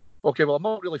 Okay, well, I'm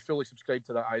not really fully subscribed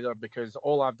to that either, because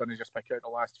all I've done is just pick out the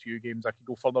last few games. I could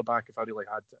go further back if I really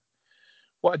had to.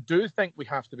 What I do think we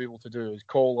have to be able to do is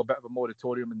call a bit of a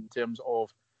moratorium in terms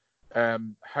of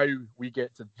how we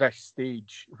get to this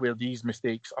stage where these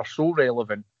mistakes are so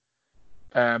relevant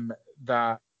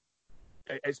that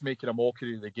it's making a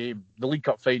mockery of the game. The League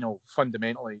Cup final,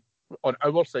 fundamentally, on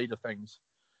our side of things,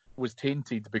 was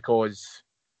tainted because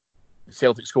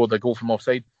Celtic scored a goal from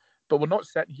offside. But we're not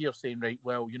sitting here saying, right,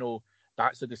 well,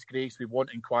 that's a disgrace. We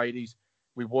want inquiries.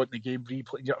 We want the game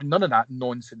replay. None of that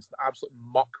nonsense, the absolute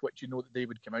muck which that they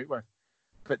would come out with.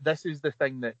 But this is the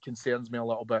thing that concerns me a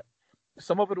little bit.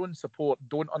 Some of our own support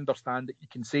don't understand that you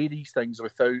can say these things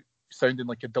without sounding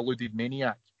like a deluded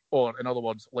maniac, or, in other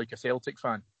words, like a Celtic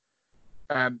fan,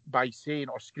 by saying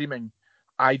or screaming,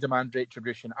 I demand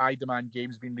retribution, I demand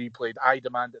games being replayed, I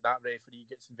demand that referee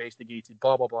gets investigated,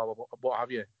 blah, blah, blah, blah, blah, what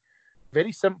have you.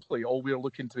 Very simply, all we're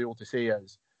looking to be able to say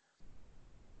is,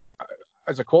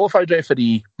 as a qualified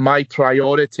referee, my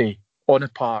priority on a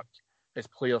park is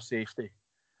player safety.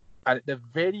 And at the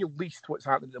very least, what's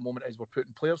happening at the moment is we're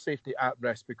putting player safety at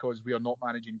risk because we are not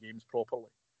managing games properly.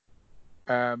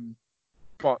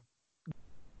 But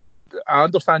I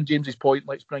understand James's point,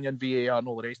 let's bring in VAR and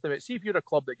all the rest of it. See, if you're a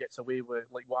club that gets away with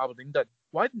like what Aberdeen did,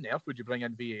 why on earth would you bring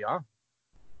in VAR?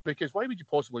 Because why would you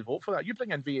possibly vote for that? You bring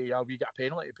in VAR, we get a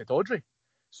penalty to Pittodrie.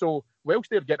 So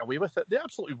whilst they're getting away with it, they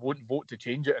absolutely won't vote to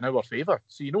change it in our favour.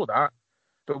 So you know that.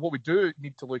 But what we do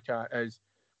need to look at is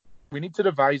we need to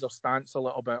revise our stance a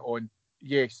little bit on,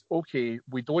 yes, okay,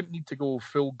 we don't need to go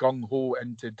full gung-ho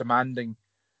into demanding,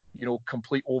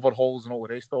 complete overhauls and all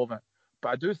the rest of it. But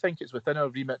I do think it's within our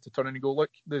remit to turn and go,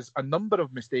 look, there's a number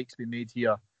of mistakes being made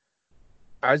here.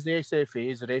 As the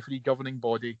SFA, as the referee governing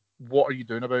body, what are you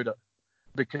doing about it?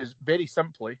 Because very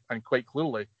simply and quite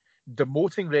clearly,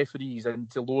 demoting referees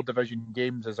into lower division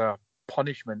games as a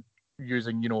punishment,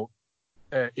 using,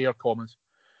 air commas,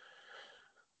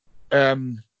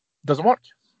 doesn't work.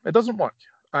 It doesn't work.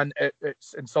 And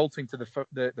it's insulting to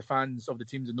the fans of the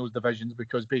teams in those divisions,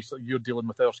 because basically you're dealing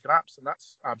with our scraps, and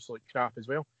that's absolute crap as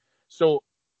well. So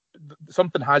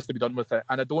something has to be done with it.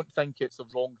 And I don't think it's the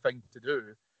wrong thing to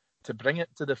do to bring it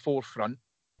to the forefront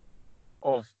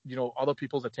of other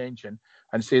people's attention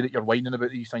and say that you're whining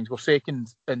about these things. We're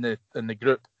second in the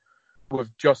group.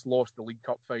 We've just lost the League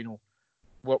Cup final.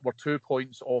 We're 2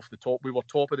 points off the top. We were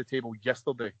top of the table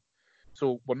yesterday.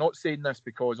 So we're not saying this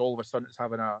because all of a sudden it's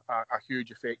having a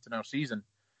huge effect on our season,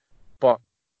 but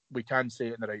we can say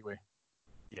it in the right way.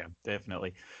 Yeah,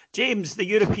 definitely. James, the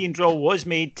European draw was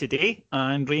made today,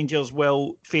 and Rangers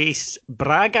will face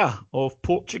Braga of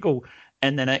Portugal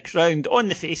in the next round. On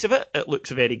the face of it, it looks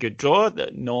a very good draw.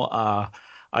 Not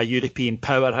a European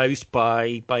powerhouse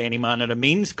by any manner of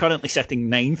means. Currently sitting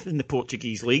 9th in the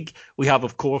Portuguese league. We have,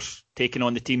 of course, taken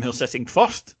on the team who are sitting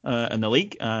first in the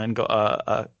league and got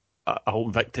a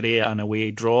home victory and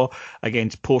away draw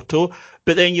against Porto.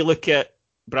 But then you look at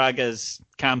Braga's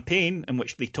campaign, in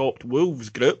which they topped Wolves'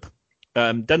 group,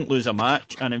 didn't lose a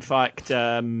match, and in fact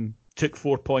took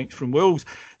 4 points from Wolves.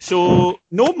 So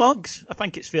no mugs, I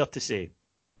think it's fair to say.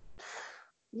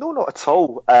 No, not at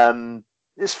all.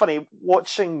 It's funny,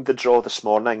 watching the draw this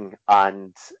morning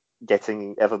and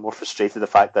getting ever more frustrated the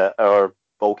fact that our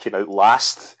ball came out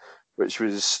last, which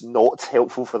was not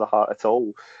helpful for the heart at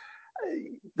all.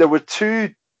 There were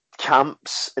two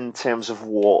camps in terms of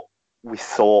what we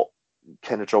thought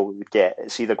kind of draw we would get.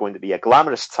 It's either going to be a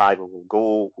glamorous tie where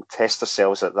we'll test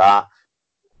ourselves at that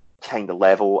kind of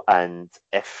level, and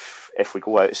if we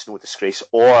go out, it's no disgrace,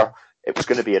 or it was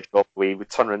going to be a draw where we would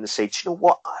turn around and say, do you know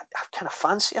what, I kind of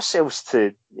fancy ourselves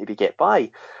to maybe get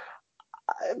by.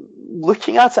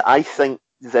 Looking at it, I think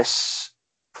this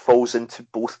falls into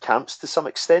both camps to some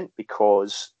extent,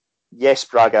 because yes,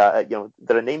 Braga,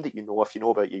 they're a name that if you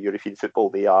know about your European football,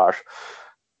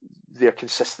 they're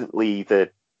consistently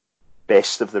the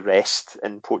best of the rest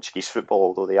in Portuguese football,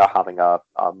 although they are having a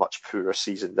much poorer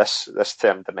season this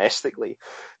term domestically.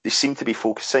 They seem to be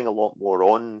focusing a lot more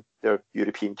on their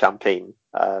European campaign.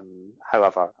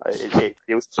 However, it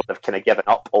feels sort of kind of given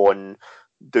up on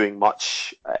doing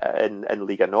much in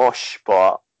Liga NOS,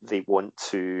 but they want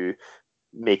to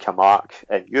make a mark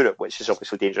in Europe, which is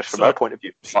obviously dangerous from our point of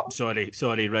view.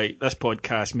 Sorry, right. This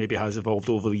podcast maybe has evolved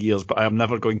over the years, but I am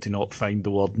never going to not find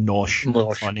the word nosh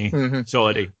funny. Mm-hmm.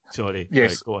 Sorry.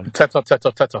 Yes. Right, go on.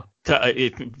 Titter.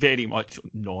 Very much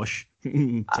nosh.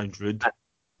 Sounds rude.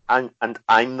 And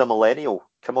I'm the millennial.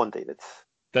 Come on, David.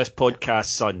 This podcast,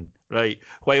 son. Right.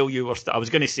 While you were... I was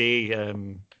going to say,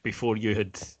 before you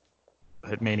had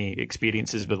had many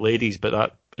experiences with ladies, but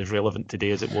that is relevant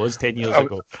today as it was 10 years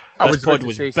ago. This pod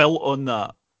was built on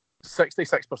that.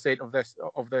 66%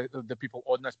 of the people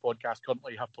on this podcast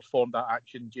currently have performed that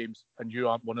action, James, and you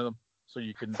aren't one of them. So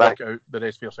you can work out the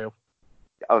rest for yourself.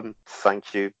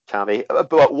 Thank you, Cammy.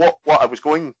 But what I was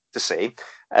going to say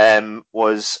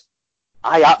was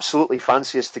I absolutely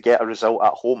fancy us to get a result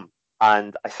at home.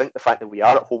 And I think the fact that we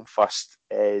are at home first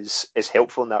is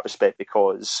helpful in that respect,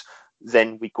 because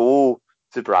then we go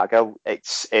to Braga.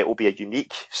 It will be a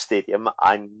unique stadium.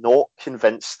 I'm not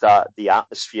convinced that the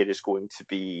atmosphere is going to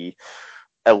be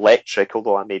electric,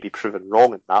 although I may be proven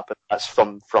wrong in that, but that's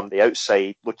from the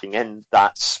outside looking in.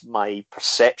 That's my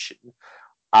perception.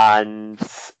 And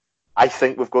I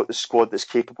think we've got the squad that's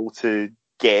capable to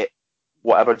get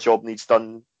whatever job needs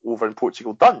done over in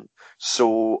Portugal done.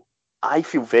 So I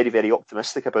feel very, very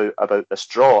optimistic about this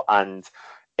draw, and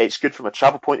it's good from a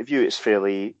travel point of view. It's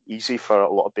fairly easy for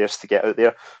a lot of Bears to get out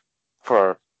there.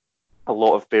 For a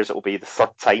lot of Bears, it will be the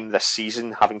third time this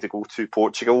season having to go to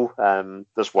Portugal.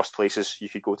 There's worse places you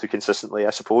could go to consistently,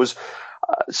 I suppose.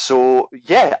 So,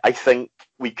 yeah, I think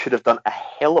we could have done a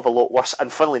hell of a lot worse.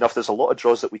 And funnily enough, there's a lot of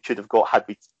draws that we could have got had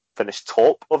we finished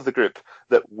top of the group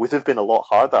that would have been a lot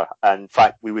harder. And in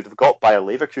fact, we would have got Bayer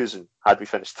Leverkusen had we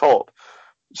finished top.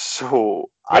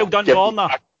 So, well done, Warner.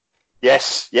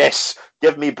 Yes.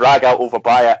 Give me Braga over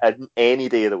Bayer any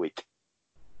day of the week.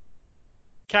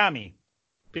 Cammy,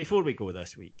 before we go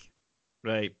this week,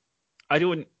 right, I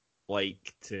don't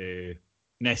like to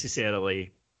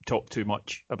necessarily talk too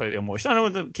much about the emotion. I know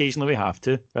that occasionally we have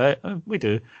to, right? We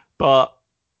do. But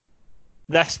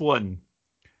this one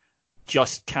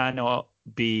just cannot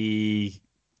be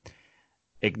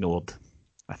ignored,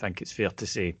 I think it's fair to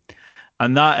say.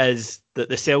 And that is that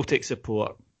the Celtic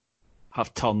support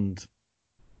have turned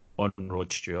on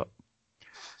Rod Stewart.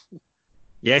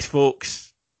 Yes,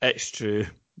 folks, it's true.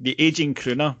 The ageing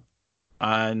crooner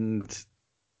and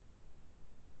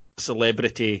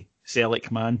celebrity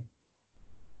Celtic man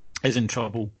is in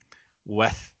trouble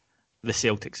with the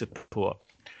Celtic support.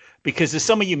 Because as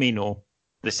some of you may know,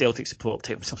 the Celtic support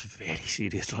take themselves very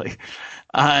seriously.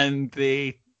 And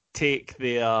they take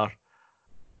their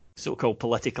so-called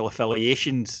political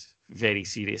affiliations very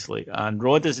seriously. And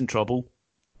Rod is in trouble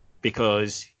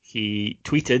because he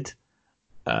tweeted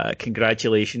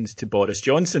congratulations to Boris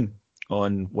Johnson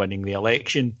on winning the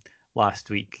election last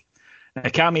week. Now,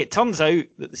 Cammy, it turns out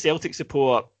that the Celtic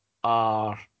support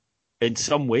are in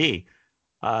some way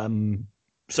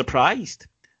surprised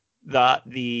that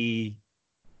the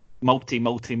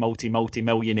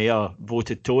multi-millionaire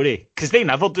voted Tory, because they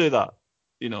never do that,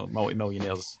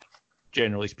 multi-millionaires,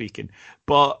 generally speaking.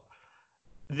 But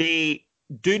they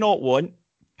do not want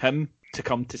him to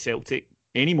come to Celtic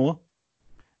anymore.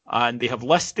 And they have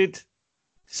listed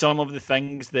some of the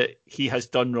things that he has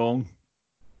done wrong,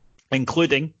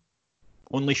 including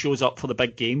only shows up for the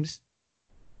big games.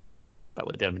 That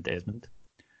was Dermot Desmond.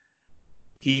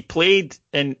 He played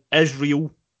in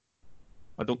Israel.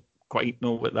 I don't quite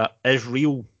know what that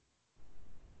Israel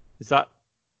is. That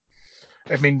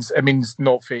it means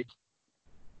not fake.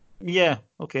 Yeah,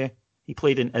 okay. He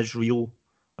played in Israel.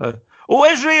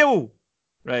 Israel!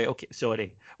 Right, okay,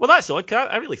 sorry. Well, that's odd, 'cause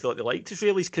I really thought they liked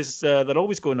Israelis, because they're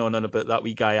always going on about that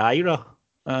wee guy, Ira.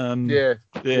 You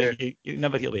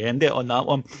never hear the end of it on that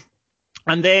one.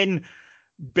 And then,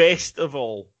 best of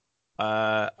all,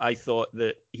 I thought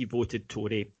that he voted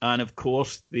Tory. And, of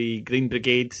course, the Green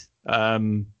Brigade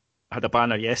had a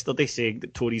banner yesterday saying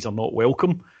that Tories are not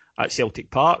welcome at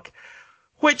Celtic Park,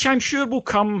 which I'm sure will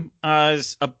come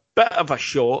as a bit of a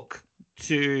shock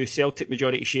to Celtic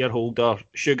majority shareholder,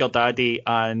 sugar daddy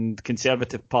and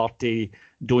Conservative Party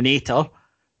donator,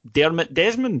 Dermot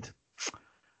Desmond.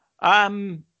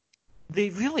 They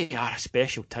really are a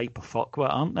special type of fuckwit,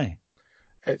 aren't they?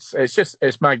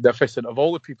 It's magnificent. Of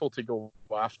all the people to go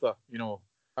after,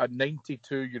 a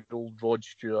 92-year-old Rod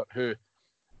Stewart who,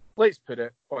 let's put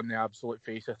it on the absolute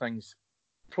face of things,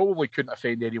 probably couldn't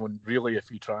offend anyone really if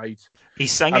he tried.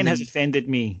 His singing has offended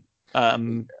me.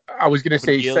 I was going to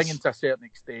say singing to a certain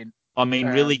extent. I mean,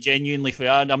 really, genuinely,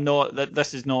 I'm not.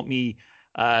 This is not me.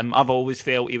 I've always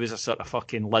felt he was a sort of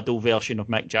fucking Liddell version of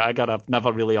Mick Jagger. I've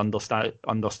never really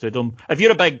understood him. If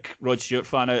you're a big Rod Stewart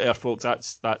fan out there, folks,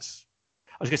 that's. I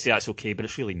was going to say that's okay, but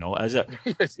it's really not, is it?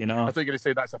 Yes, I thought you were going to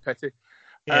say that's a pity.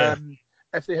 Yeah.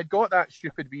 If they had got that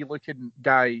stupid wee looking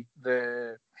guy,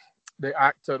 the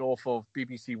actor off of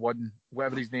BBC One,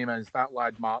 whatever his name is, that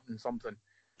lad Martin something.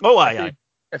 Oh, aye.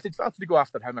 If they'd started to go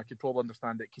after him, I could probably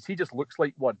understand it, because he just looks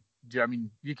like one. Do you know what I mean?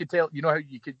 You could tell, how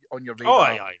you could, on your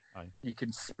radar, you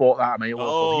can spot that a mile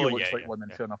off. He looks like one,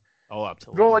 and fair enough. Oh,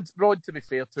 absolutely. Rod, to be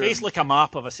fair to him, face like a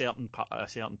map of a certain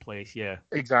place. Yeah,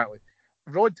 exactly.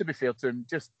 Rod, to be fair to him,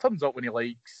 just turns up when he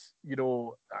likes. You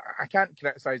know, I can't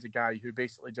criticise a guy who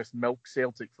basically just milks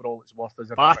Celtic for all it's worth. As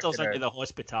battles into the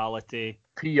hospitality,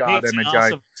 PR makes image,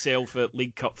 himself at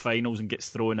League Cup finals and gets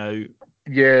thrown out.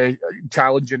 Yeah,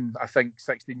 challenging, I think,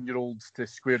 16-year-olds to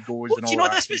square goals and all that. Do you know,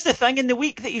 this was the thing in the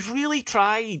week that he's really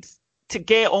tried to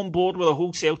get on board with a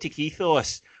whole Celtic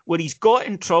ethos, where he's got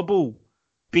in trouble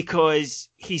because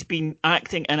he's been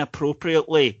acting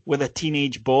inappropriately with a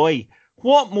teenage boy.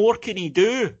 What more can he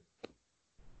do?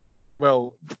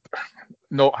 Well,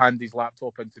 not hand his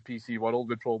laptop into PC World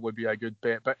would probably be a good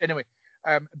bet. But anyway,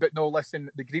 but no,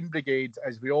 listen, the Green Brigade,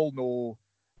 as we all know,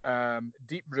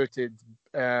 deep-rooted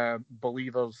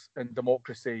believers in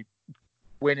democracy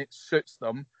when it suits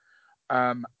them.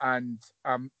 And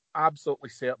I'm absolutely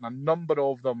certain a number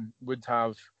of them would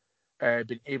have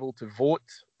been able to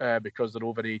vote because they're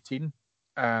over 18,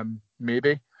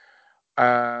 maybe.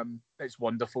 It's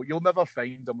wonderful. You'll never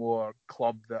find a more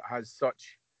club that has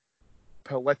such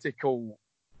political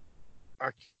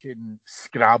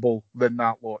scrabble than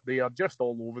that lot. They are just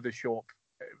all over the shop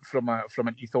from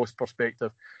an ethos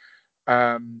perspective.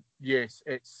 Yes,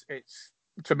 it's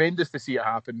tremendous to see it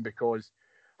happen, because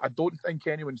I don't think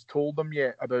anyone's told them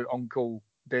yet about Uncle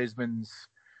Desmond's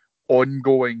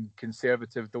ongoing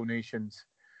Conservative donations.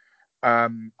 I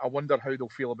wonder how they'll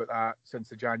feel about that, since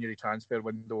the January transfer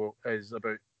window is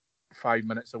about 5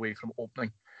 minutes away from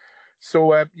opening.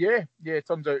 So, it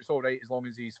turns out it's all right as long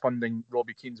as he's funding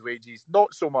Robbie Keane's wages.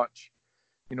 Not so much,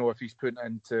 if he's putting it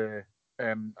into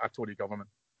a Tory government.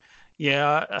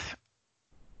 Yeah.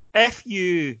 If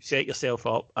you set yourself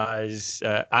up as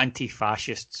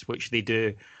anti-fascists, which they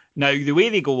do, now, the way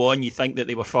they go on, you think that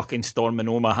they were fucking storming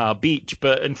Omaha Beach,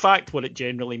 but in fact, what it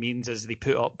generally means is they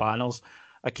put up banners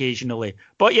occasionally.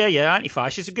 But yeah,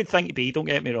 anti-fascist is a good thing to be, don't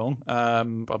get me wrong.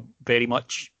 I'm very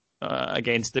much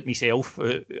against it myself.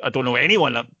 I don't know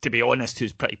anyone, to be honest,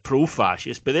 who's pretty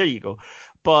pro-fascist, but there you go.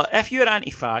 But if you're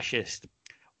anti-fascist,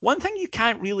 one thing you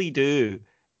can't really do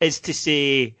is to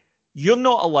say, you're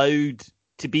not allowed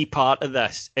to be part of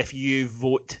this if you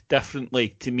vote differently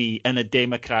to me in a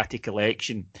democratic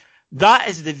election. That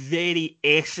is the very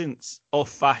essence of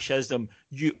fascism,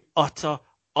 you utter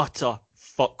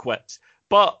fuckwits.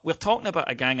 But we're talking about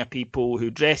a gang of people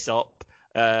who dress up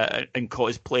and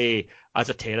cosplay as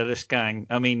a terrorist gang.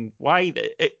 I mean, why?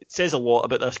 It says a lot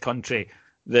about this country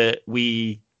that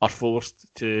we are forced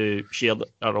to share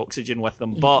our oxygen with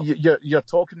them. But you're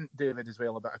talking, David, as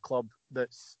well, about a club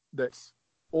that's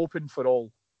open for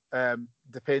all,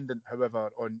 dependent,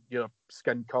 however, on your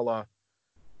skin colour,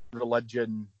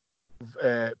 religion,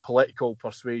 political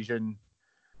persuasion.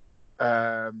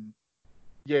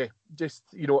 Just,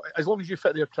 as long as you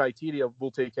fit their criteria,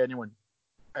 we'll take anyone.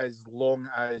 As long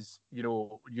as,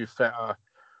 you fit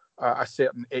a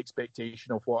certain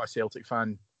expectation of what a Celtic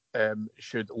fan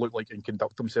should look like and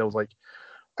conduct themselves like.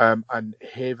 And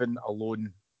heaven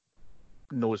alone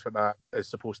knows what that is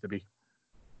supposed to be.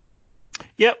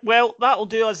 Yeah, well, that'll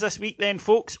do us this week then,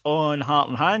 folks, on Heart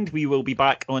and Hand. We will be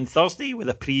back on Thursday with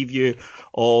a preview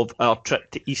of our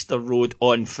trip to Easter Road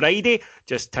on Friday.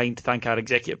 Just time to thank our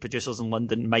executive producers in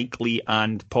London, Mike Lee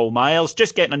and Paul Miles.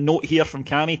 Just getting a note here from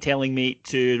Cammy telling me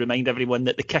to remind everyone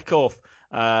that the kickoff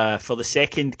for the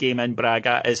second game in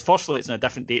Braga is, firstly, it's on a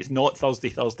different day. It's not Thursday,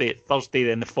 it's Thursday,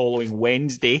 then the following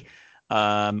Wednesday.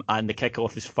 And the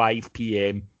kickoff is 5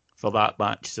 p.m. for that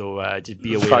match, so just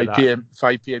be aware of that.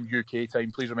 5 p.m. UK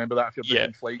time. Please remember that if you're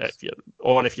booking flights.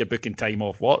 If you're booking time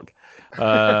off work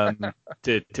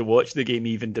to watch the game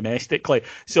even domestically.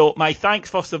 So my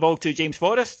thanks, first of all, to James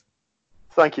Forrest.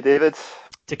 Thank you, David.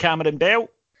 To Cameron Bell.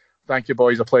 Thank you,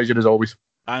 boys. A pleasure as always.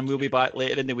 And we'll be back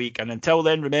later in the week. And until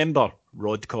then, remember,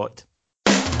 Rodcott.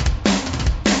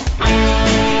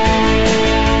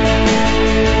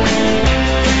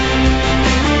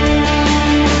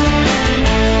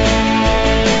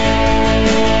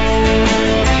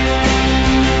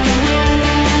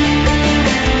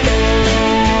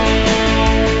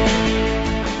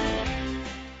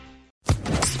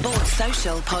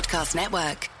 Podcast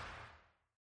Network.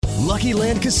 Lucky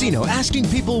Land Casino, asking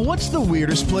people, what's the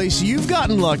weirdest place you've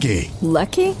gotten lucky?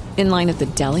 Lucky? In line at the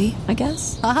deli, I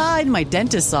guess? Aha, in my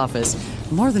dentist's office.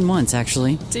 More than once,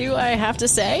 actually. Do I have to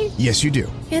say? Yes, you do.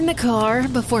 In the car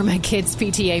before my kids'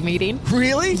 PTA meeting.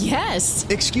 Really? Yes.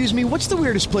 Excuse me, what's the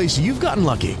weirdest place you've gotten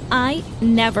lucky? I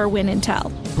never win and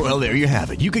tell. Well, there you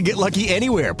have it. You can get lucky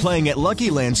anywhere, playing at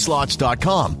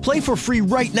LuckyLandSlots.com. Play for free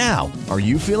right now. Are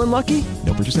you feeling lucky?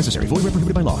 No purchase necessary. Void where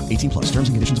prohibited by law. 18+. Terms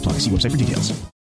and conditions apply. See website for details.